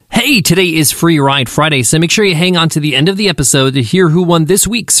Hey, today is Free Ride Friday, so make sure you hang on to the end of the episode to hear who won this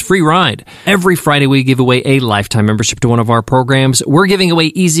week's free ride. Every Friday, we give away a lifetime membership to one of our programs. We're giving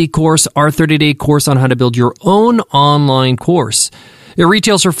away Easy Course, our 30-day course on how to build your own online course. It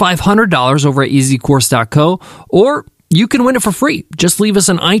retails for $500 over at easycourse.co, or you can win it for free. Just leave us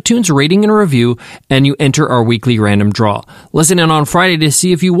an iTunes rating and a review, and you enter our weekly random draw. Listen in on Friday to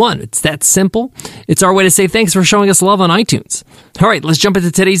see if you won. It's that simple. It's our way to say thanks for showing us love on iTunes. All right, let's jump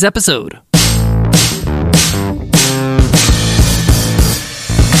into today's episode.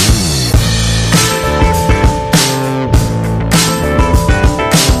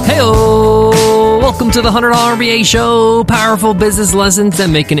 Welcome to the $100 MBA Show, powerful business lessons that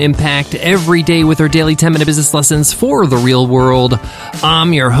make an impact every day with our daily 10-minute business lessons for the real world.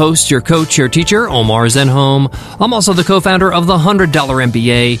 I'm your host, your coach, your teacher, Omar Zenhom. I'm also the co-founder of the $100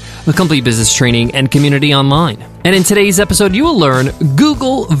 MBA, a complete business training and community online. And in today's episode, you will learn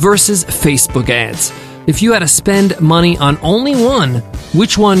Google versus Facebook ads. If you had to spend money on only one,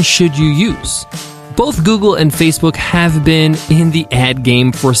 which one should you use? Both Google and Facebook have been in the ad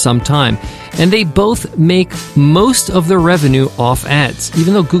game for some time, and they both make most of their revenue off ads.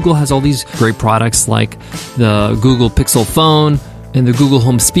 Even though Google has all these great products like the Google Pixel phone and the Google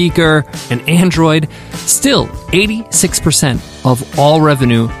Home speaker and Android, still 86% of all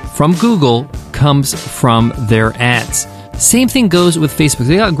revenue from Google comes from their ads. Same thing goes with Facebook.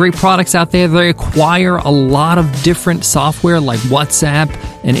 They got great products out there. They acquire a lot of different software like WhatsApp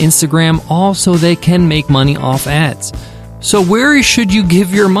and Instagram. Also, they can make money off ads. So where should you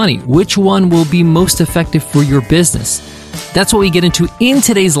give your money? Which one will be most effective for your business? That's what we get into in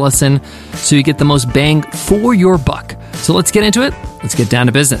today's lesson, so you get the most bang for your buck. So let's get into it. Let's get down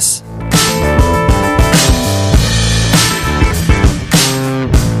to business.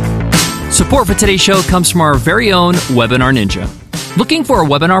 Support for today's show comes from our very own Webinar Ninja. Looking for a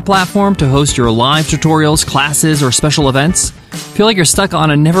webinar platform to host your live tutorials, classes, or special events? Feel like you're stuck on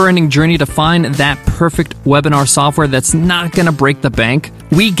a never-ending journey to find that perfect webinar software that's not going to break the bank?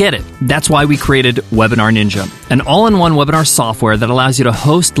 We get it. That's why we created Webinar Ninja, an all-in-one webinar software that allows you to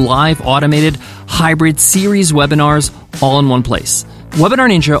host live, automated, hybrid series webinars all in one place. Webinar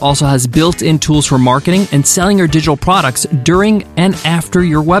Ninja also has built-in tools for marketing and selling your digital products during and after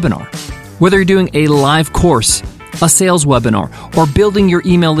your webinar. Whether you're doing a live course, a sales webinar, or building your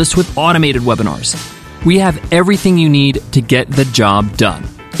email list with automated webinars, we have everything you need to get the job done.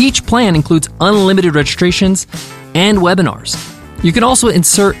 Each plan includes unlimited registrations and webinars. You can also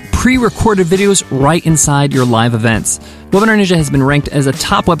insert pre-recorded videos right inside your live events. Webinar Ninja has been ranked as a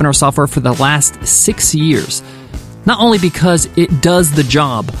top webinar software for the last 6 years. Not only because it does the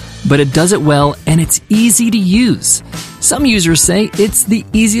job, but it does it well and it's easy to use. Some users say it's the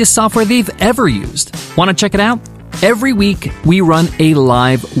easiest software they've ever used. Want to check it out? Every week, we run a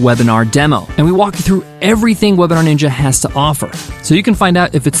live webinar demo, and we walk you through everything Webinar Ninja has to offer, so you can find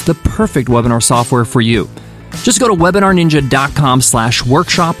out if it's the perfect webinar software for you. Just go to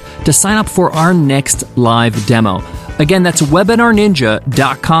webinarninja.com/workshop to sign up for our next live demo. Again, that's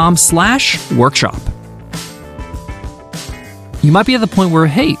webinarninja.com/workshop. You might be at the point where,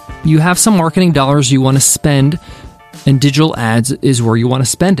 hey, you have some marketing dollars you want to spend, and digital ads is where you want to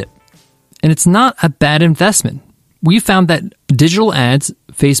spend it. And it's not a bad investment. We found that digital ads,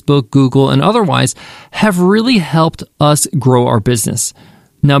 Facebook, Google, and otherwise, have really helped us grow our business.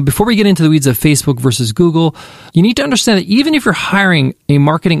 Now, before we get into the weeds of Facebook versus Google, you need to understand that even if you're hiring a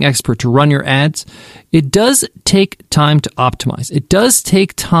marketing expert to run your ads, it does take time to optimize. It does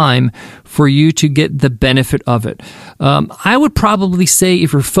take time for you to get the benefit of it. I would probably say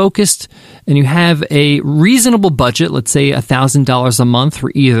if you're focused and you have a reasonable budget, let's say $1,000 a month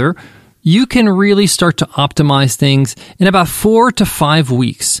for either, you can really start to optimize things in about 4 to 5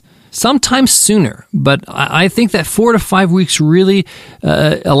 weeks. Sometimes sooner, but I think that 4 to 5 weeks really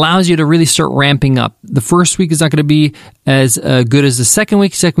allows you to really start ramping up. The first week is not going to be as good as the second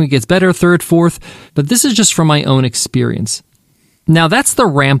week. Second week gets better, third, fourth, but this is just from my own experience. Now, that's the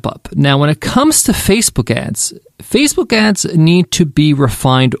ramp up. Now, when it comes to Facebook ads need to be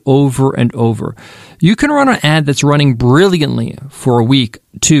refined over and over. You can run an ad that's running brilliantly for a week,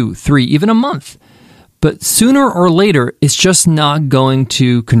 2, 3, even a month. But sooner or later, it's just not going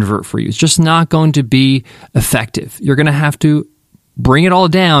to convert for you. It's just not going to be effective. You're going to have to bring it all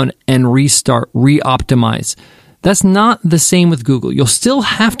down and restart, re-optimize. That's not the same with Google. You'll still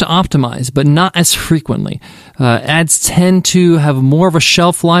have to optimize, but not as frequently. Ads tend to have more of a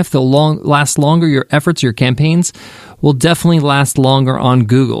shelf life. They'll last longer. Your efforts, your campaigns will definitely last longer on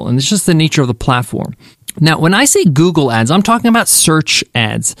Google. And it's just the nature of the platform. Now, when I say Google ads, I'm talking about search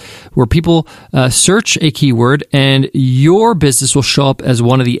ads, where people search a keyword and your business will show up as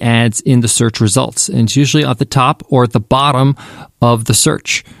one of the ads in the search results. And it's usually at the top or at the bottom of the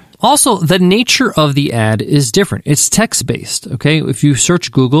search. Also, the nature of the ad is different. It's text-based, okay? If you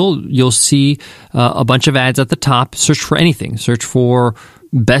search Google, you'll see a bunch of ads at the top. Search for anything. Search for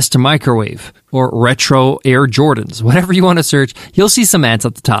best microwave or retro Air Jordans. Whatever you want to search, you'll see some ads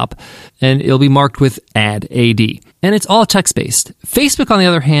at the top, and it'll be marked with ad, A-D. And it's all text-based. Facebook, on the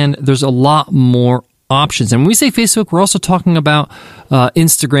other hand, there's a lot more options. And when we say Facebook, we're also talking about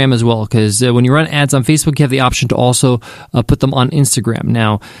Instagram as well, because when you run ads on Facebook, you have the option to also put them on Instagram.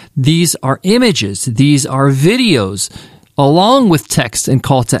 Now, these are images, these are videos, along with text and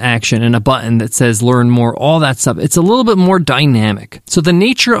call to action and a button that says learn more, all that stuff. It's a little bit more dynamic. So the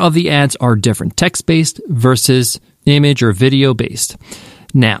nature of the ads are different, text-based versus image or video-based.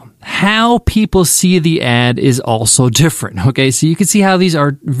 Now, how people see the ad is also different, okay? So you can see how these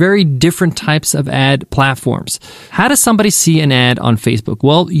are very different types of ad platforms. How does somebody see an ad on Facebook?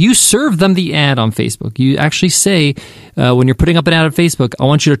 Well, you serve them the ad on Facebook. You actually say, when you're putting up an ad on Facebook, I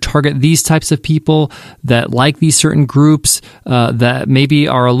want you to target these types of people that like these certain groups, that maybe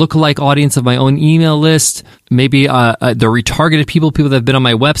are a lookalike audience of my own email list, maybe they're retargeted people that have been on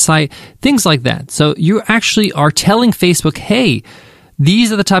my website, things like that. So you actually are telling Facebook, hey,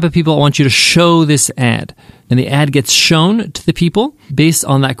 these are the type of people I want you to show this ad. And the ad gets shown to the people based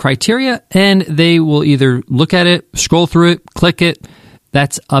on that criteria, and they will either look at it, scroll through it, click it.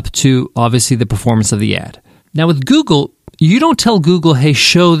 That's up to, obviously, the performance of the ad. Now, with Google, you don't tell Google, hey,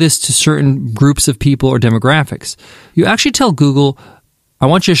 show this to certain groups of people or demographics. You actually tell Google, I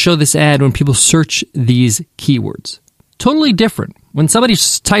want you to show this ad when people search these keywords. Totally different. When somebody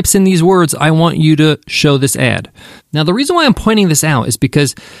types in these words, I want you to show this ad. Now, the reason why I'm pointing this out is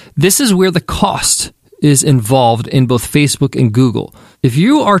because this is where the cost is involved in both Facebook and Google. If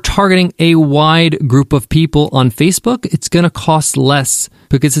you are targeting a wide group of people on Facebook, it's going to cost less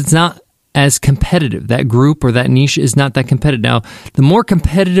because it's not as competitive. That group or that niche is not that competitive. Now, the more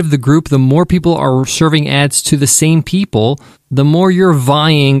competitive the group, the more people are serving ads to the same people, the more you're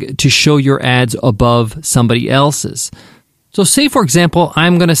vying to show your ads above somebody else's. So say, for example,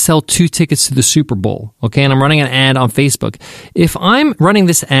 I'm going to sell 2 tickets to the Super Bowl, okay, and I'm running an ad on Facebook. If I'm running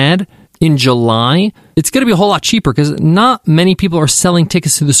this ad in July, it's going to be a whole lot cheaper because not many people are selling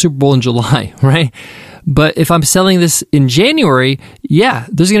tickets to the Super Bowl in July, right? But if I'm selling this in January, yeah,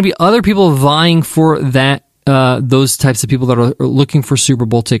 there's going to be other people vying for that, those types of people that are looking for Super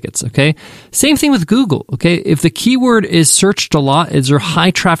Bowl tickets, okay? Same thing with Google, okay? If the keyword is searched a lot, is there a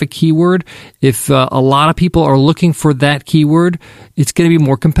high traffic keyword, if a lot of people are looking for that keyword, it's going to be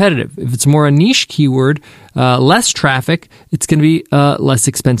more competitive. If it's more a niche keyword, less traffic, it's going to be less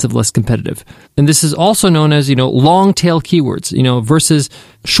expensive, less competitive. And this is also known as, long tail keywords, versus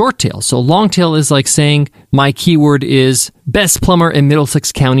short tail. So long tail is like saying my keyword is best plumber in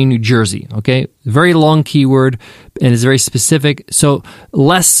Middlesex County, New Jersey. Okay. Very long keyword and is very specific. So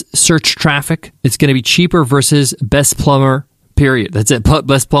less search traffic. It's going to be cheaper versus best plumber, period. That's it.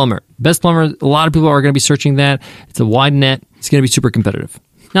 Best plumber. Best plumber. A lot of people are going to be searching that. It's a wide net. It's going to be super competitive.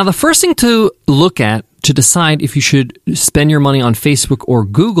 Now, the first thing to look at to decide if you should spend your money on Facebook or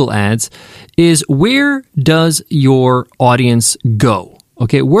Google ads is, where does your audience go?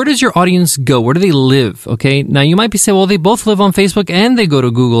 Okay, where does your audience go? Where do they live? Okay, now you might be saying, well, they both live on Facebook and they go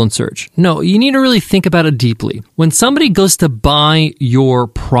to Google and search. No, you need to really think about it deeply. When somebody goes to buy your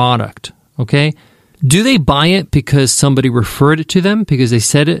product, okay, do they buy it because somebody referred it to them, because they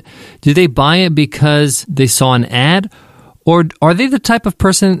said it? Do they buy it because they saw an ad? Or are they the type of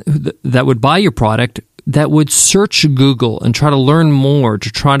person that would buy your product that would search Google and try to learn more,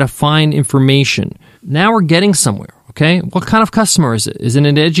 to try to find information? Now we're getting somewhere, okay? What kind of customer is it? Is it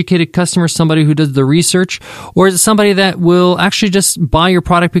an educated customer, somebody who does the research? Or is it somebody that will actually just buy your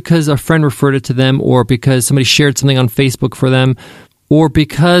product because a friend referred it to them, or because somebody shared something on Facebook for them, or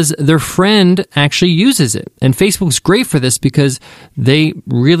because their friend actually uses it? And Facebook's great for this because they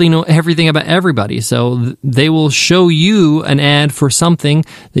really know everything about everybody. So they will show you an ad for something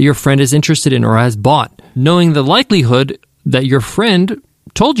that your friend is interested in or has bought, knowing the likelihood that your friend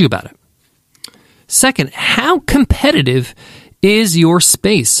told you about it. Second, how competitive is your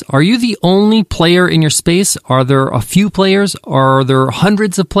space? Are you the only player in your space? Are there a few players? Are there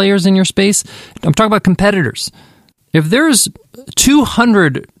hundreds of players in your space? I'm talking about competitors. If there's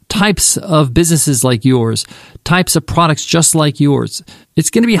 200 types of businesses like yours, types of products just like yours, it's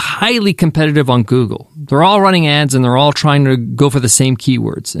going to be highly competitive on Google. They're all running ads and they're all trying to go for the same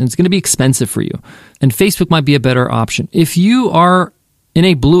keywords, and it's going to be expensive for you. And Facebook might be a better option. If you are in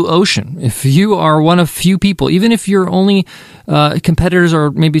a blue ocean. If you are one of few people, even if your only competitors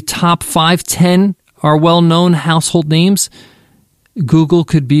are maybe top 5, 10 are well-known household names, Google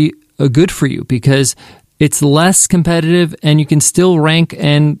could be good for you because it's less competitive and you can still rank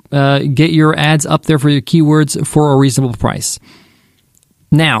and get your ads up there for your keywords for a reasonable price.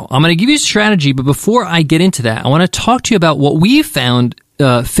 Now, I'm going to give you a strategy, but before I get into that, I want to talk to you about what we found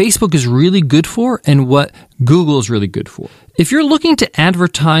Facebook is really good for and what Google is really good for. If you're looking to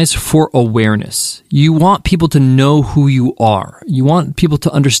advertise for awareness, you want people to know who you are. You want people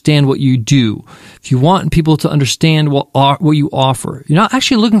to understand what you do. If you want people to understand what you offer, you're not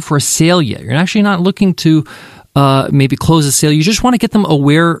actually looking for a sale yet. You're actually not looking to maybe close a sale. You just want to get them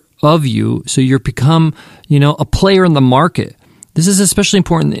aware of you so you become, a player in the market. This is especially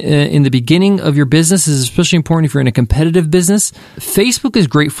important in the beginning of your business. This is especially important if you're in a competitive business. Facebook is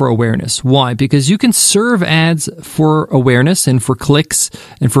great for awareness. Why? Because you can serve ads for awareness and for clicks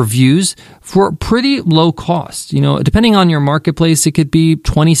and for views for pretty low cost. Depending on your marketplace, it could be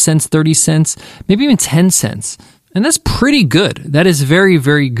 20 cents, 30 cents, maybe even 10 cents. And that's pretty good. That is very,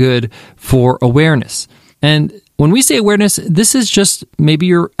 very good for awareness. And when we say awareness, this is just maybe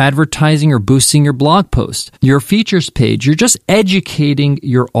you're advertising or boosting your blog post, your features page. You're just educating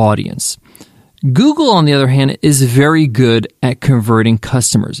your audience. Google, on the other hand, is very good at converting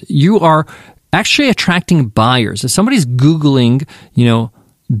customers. You are actually attracting buyers. If somebody's Googling,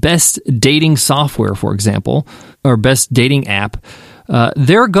 best dating software, for example, or best dating app,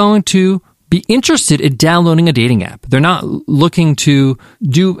 they're going to be interested in downloading a dating app. They're not looking to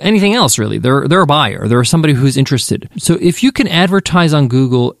do anything else, really. They're a buyer. They're somebody who's interested. So if you can advertise on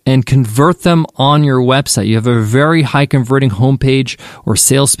Google and convert them on your website, you have a very high converting homepage or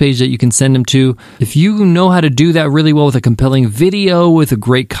sales page that you can send them to. If you know how to do that really well with a compelling video, with a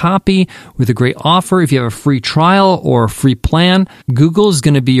great copy, with a great offer, if you have a free trial or a free plan, Google is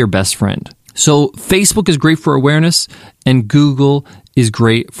going to be your best friend. So Facebook is great for awareness and Google is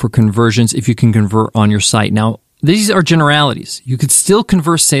great for conversions if you can convert on your site. Now, these are generalities. You could still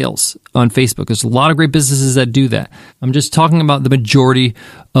convert sales on Facebook. There's a lot of great businesses that do that. I'm just talking about the majority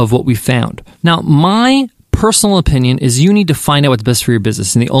of what we found. Now, my personal opinion is you need to find out what's best for your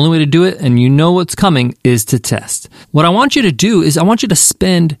business. And the only way to do it, and you know what's coming, is to test. What I want you to do is I want you to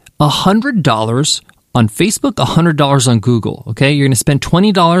spend $100 on Facebook, $100 on Google, okay? You're going to spend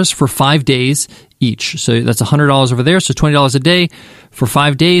 $20 for 5 days each. So that's $100 over there, so $20 a day for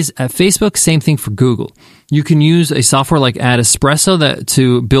 5 days at Facebook. Same thing for Google. You can use a software like Ad Espresso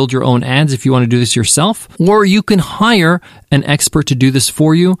to build your own ads if you want to do this yourself, or you can hire an expert to do this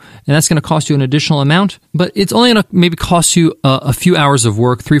for you, and that's going to cost you an additional amount, but it's only going to maybe cost you a few hours of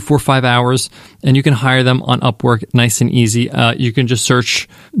work, 3, 4, 5 hours, and you can hire them on Upwork, nice and easy. You can just search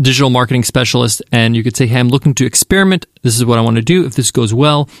digital marketing specialist, and you could say, hey, I'm looking to experiment. This is what I want to do. If this goes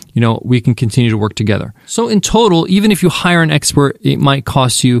well, we can continue to work together. So in total, even if you hire an expert, it might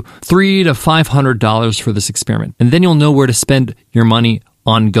cost you $300 to $500 for this experiment. And then you'll know where to spend your money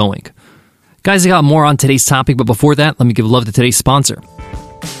ongoing. Guys, I got more on today's topic, but before that, let me give love to today's sponsor.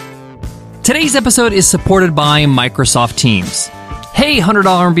 Today's episode is supported by Microsoft Teams. Hey, $100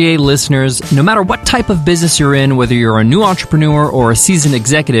 MBA listeners, no matter what type of business you're in, whether you're a new entrepreneur or a seasoned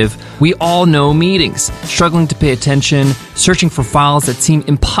executive, we all know meetings, struggling to pay attention, searching for files that seem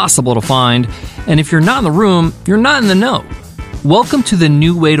impossible to find, and if you're not in the room, you're not in the know. Welcome to the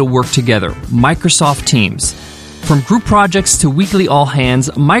new way to work together, Microsoft Teams. From group projects to weekly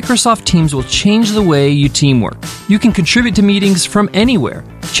all-hands, Microsoft Teams will change the way you teamwork. You can contribute to meetings from anywhere,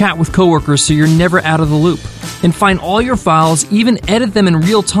 chat with coworkers so you're never out of the loop, and find all your files, even edit them in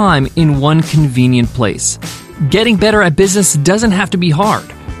real time in one convenient place. Getting better at business doesn't have to be hard.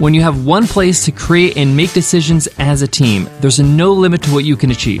 When you have one place to create and make decisions as a team, there's no limit to what you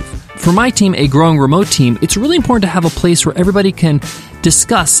can achieve. For my team, a growing remote team, it's really important to have a place where everybody can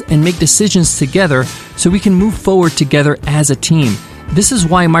discuss and make decisions together so we can move forward together as a team. This is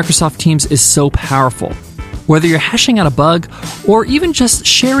why Microsoft Teams is so powerful. Whether you're hashing out a bug or even just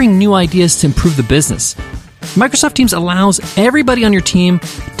sharing new ideas to improve the business, Microsoft Teams allows everybody on your team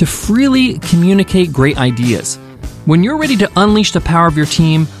to freely communicate great ideas. When you're ready to unleash the power of your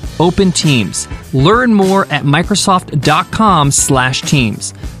team, open Teams. Learn more at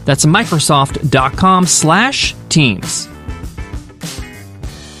Microsoft.com/Teams. That's Microsoft.com/Teams.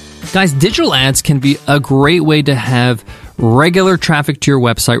 Guys, digital ads can be a great way to have regular traffic to your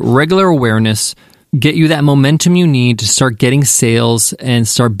website, regular awareness, get you that momentum you need to start getting sales and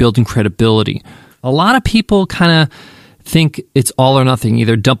start building credibility. A lot of people kind of think it's all or nothing.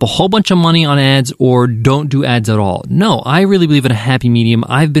 Either dump a whole bunch of money on ads or don't do ads at all. No, I really believe in a happy medium.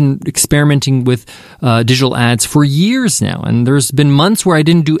 I've been experimenting with digital ads for years now, and there's been months where I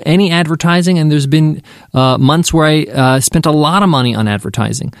didn't do any advertising, and there's been months where I spent a lot of money on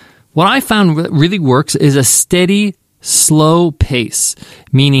advertising. What I found really works is a steady, slow pace,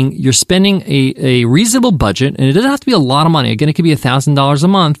 meaning you're spending a reasonable budget, and it doesn't have to be a lot of money. Again, it could be $1,000 a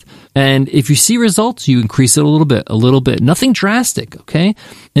month. And if you see results, you increase it a little bit, nothing drastic. Okay.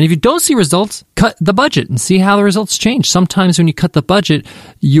 And if you don't see results, cut the budget and see how the results change. Sometimes when you cut the budget,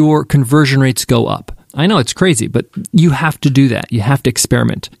 your conversion rates go up. I know it's crazy, but you have to do that. You have to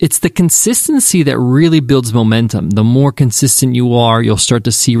experiment. It's the consistency that really builds momentum. The more consistent you are, you'll start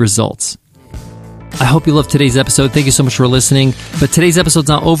to see results. I hope you loved today's episode. Thank you so much for listening. But today's episode's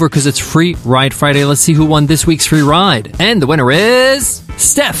not over because it's Free Ride Friday. Let's see who won this week's free ride. And the winner is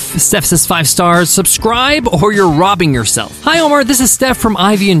Steph. Steph says 5 stars. Subscribe or you're robbing yourself. Hi, Omar. This is Steph from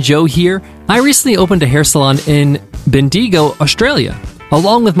Ivy and Joe here. I recently opened a hair salon in Bendigo, Australia,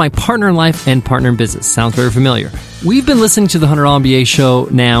 along with my partner in life and partner in business. Sounds very familiar. We've been listening to the $100 MBA show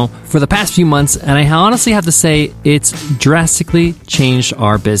now for the past few months, and I honestly have to say it's drastically changed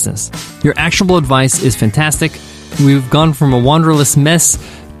our business. Your actionable advice is fantastic. We've gone from a wanderlust mess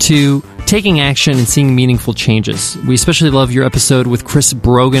to taking action and seeing meaningful changes. We especially love your episode with Chris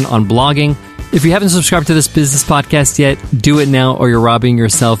Brogan on blogging. If you haven't subscribed to this business podcast yet, do it now or you're robbing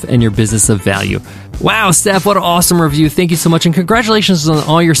yourself and your business of value. Wow, Steph, what an awesome review. Thank you so much, and congratulations on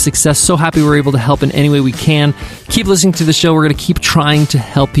all your success. So happy we're able to help in any way we can. Keep listening to the show. We're going to keep trying to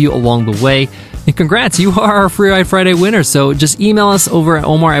help you along the way. And congrats, you are our Free Ride Friday winner. So just email us over at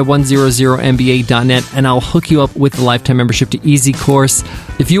omar@100mba.net, and I'll hook you up with the lifetime membership to Easy Course.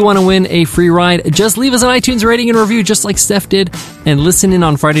 If you want to win a free ride, just leave us an iTunes rating and review just like Steph did, and listen in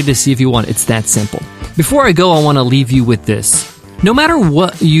on Friday to see if you won. It's that simple. Before I go, I want to leave you with this. No matter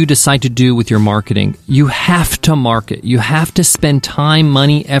what you decide to do with your marketing, you have to market. You have to spend time,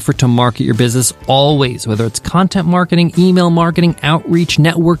 money, effort to market your business always, whether it's content marketing, email marketing, outreach,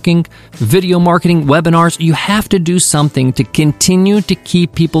 networking, video marketing, webinars. You have to do something to continue to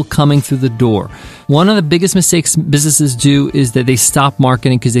keep people coming through the door. One of the biggest mistakes businesses do is that they stop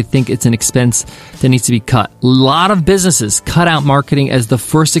marketing because they think it's an expense that needs to be cut. A lot of businesses cut out marketing as the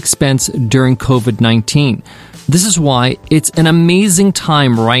first expense during COVID-19. This is why it's an amazing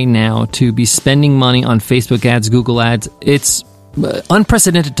time right now to be spending money on Facebook ads, Google ads. It's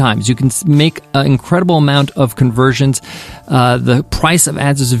unprecedented times. You can make an incredible amount of conversions. The price of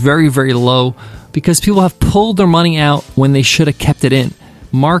ads is very, very low because people have pulled their money out when they should have kept it in.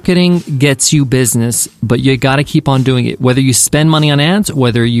 Marketing gets you business, but you got to keep on doing it. Whether you spend money on ads,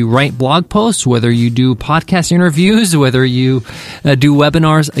 whether you write blog posts, whether you do podcast interviews, whether you do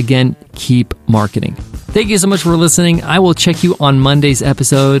webinars, again, keep marketing. Thank you so much for listening. I will check you on Monday's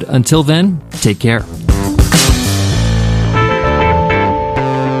episode. Until then, take care.